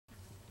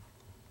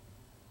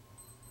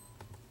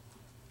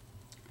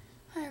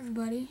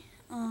everybody,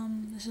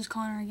 this is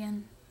Connor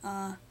again.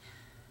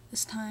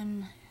 This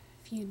time,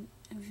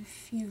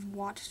 if you've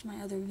watched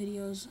my other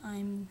videos,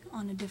 I'm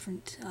on a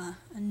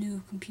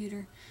new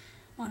computer,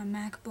 on a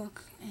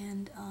MacBook,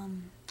 and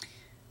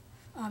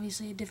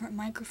obviously a different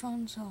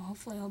microphone, so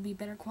hopefully it'll be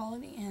better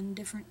quality, and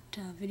different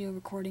video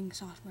recording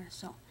software.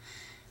 So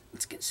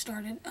let's get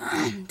started.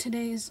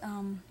 Today's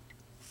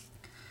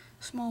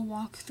small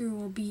walkthrough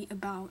will be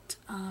about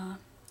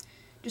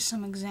just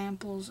some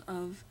examples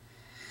of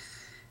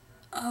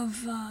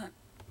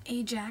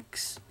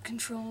AJAX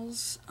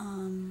controls,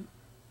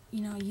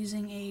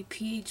 using a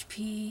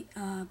PHP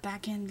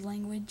backend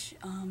language.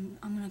 I'm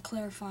going to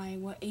clarify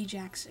what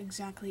AJAX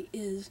exactly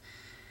is.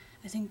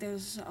 I think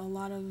there's a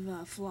lot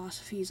of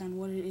philosophies on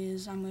what it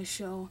is. I'm going to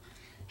show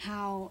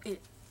how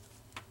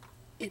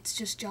it's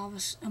just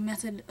a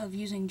method of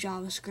using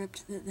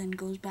JavaScript that then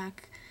goes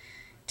back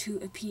to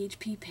a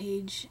PHP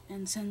page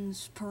and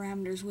sends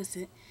parameters with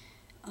it.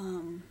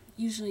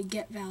 Usually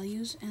get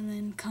values, and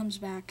then comes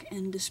back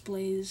and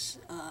displays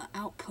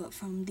output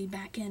from the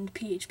backend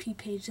PHP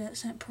page that it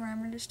sent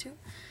parameters to.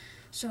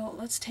 So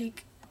let's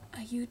take a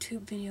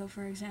YouTube video,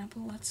 for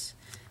example. Let's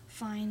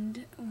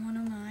find one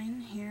of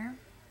mine here.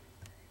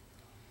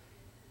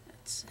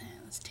 Let's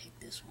take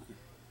this one.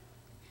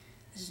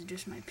 This is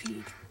just my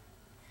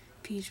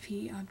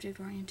PHP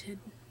object-oriented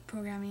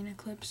programming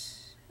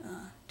Eclipse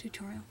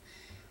tutorial.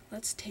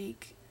 Let's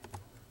take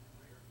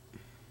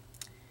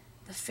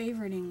the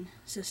favoriting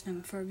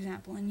system, for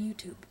example, in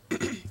YouTube.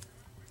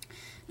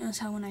 Notice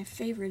how when I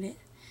favorite it,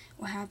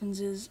 what happens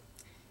is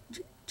a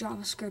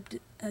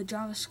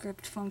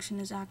JavaScript function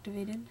is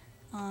activated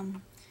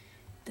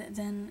that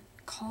then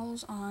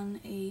calls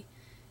on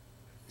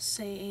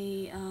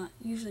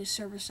usually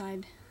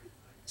server-side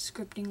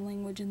scripting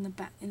language in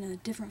a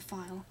different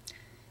file,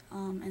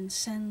 and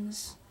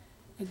sends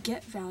a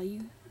get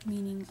value,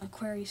 meaning a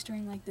query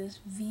string like this,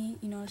 v.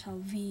 You notice how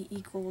v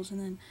equals, and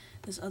then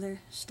this other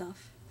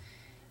stuff.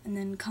 And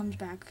then comes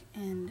back,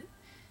 and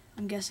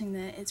I'm guessing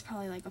that it's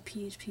probably like a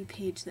PHP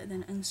page that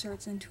then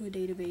inserts into a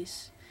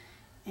database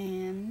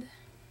and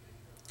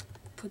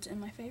puts it in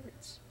my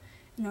favorites.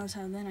 And notice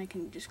how then I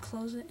can just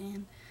close it,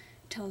 and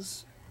it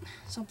tells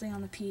something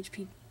on the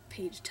PHP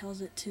page tells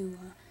it to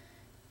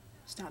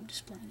stop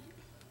displaying it.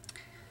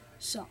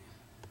 So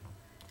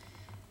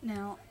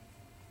now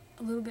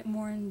a little bit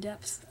more in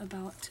depth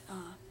about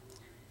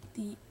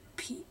the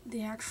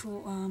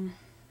actual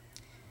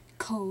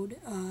code.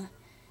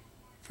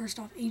 First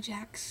off,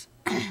 AJAX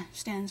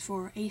stands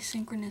for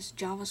Asynchronous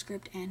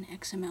JavaScript and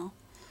XML.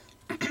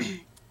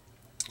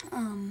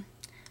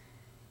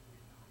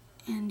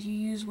 And you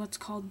use what's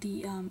called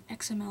the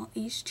XML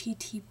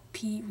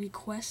HTTP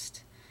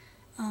request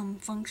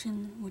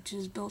function, which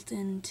is built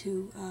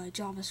into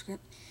JavaScript.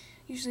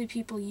 Usually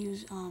people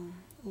use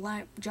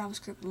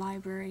JavaScript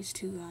libraries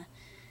to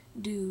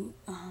do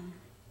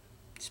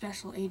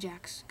special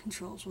AJAX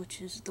controls, which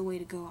is the way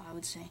to go, I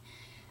would say.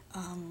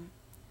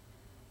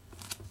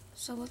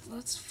 So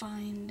let's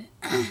find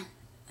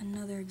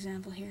another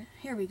example here.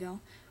 Here we go.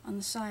 On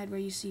the side where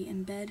you see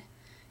embed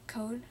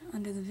code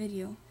under the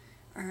video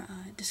or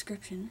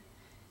description,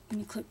 when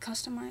you click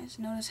customize,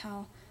 notice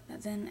how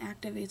that then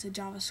activates a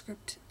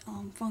JavaScript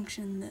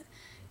function that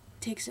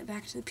takes it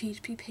back to the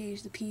PHP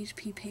page. The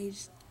PHP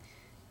page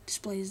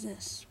displays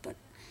this, but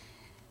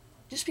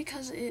just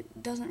because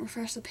it doesn't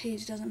refresh the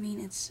page doesn't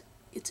mean it's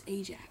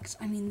AJAX.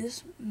 I mean,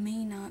 this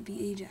may not be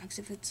AJAX.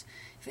 If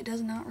it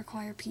does not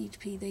require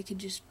PHP, they could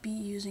just be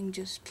using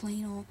just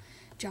plain old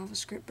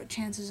JavaScript, but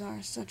chances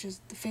are, such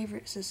as the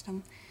favorite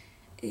system,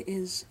 it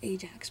is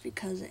AJAX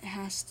because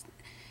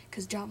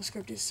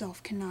JavaScript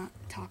itself cannot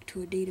talk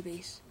to a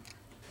database.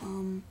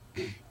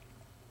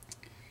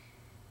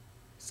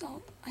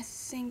 So I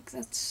think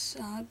that's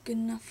good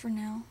enough for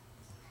now.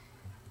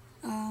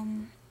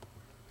 And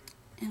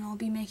I'll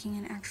be making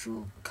an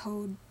actual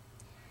code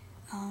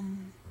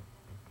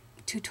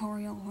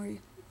tutorial where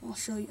I'll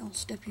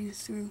step you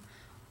through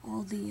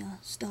all the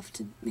stuff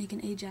to make an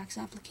AJAX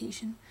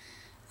application,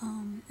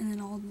 and then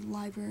all the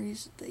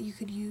libraries that you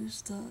could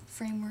use, the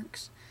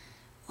frameworks,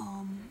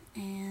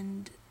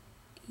 and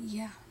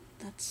yeah,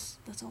 that's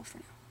all for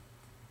now.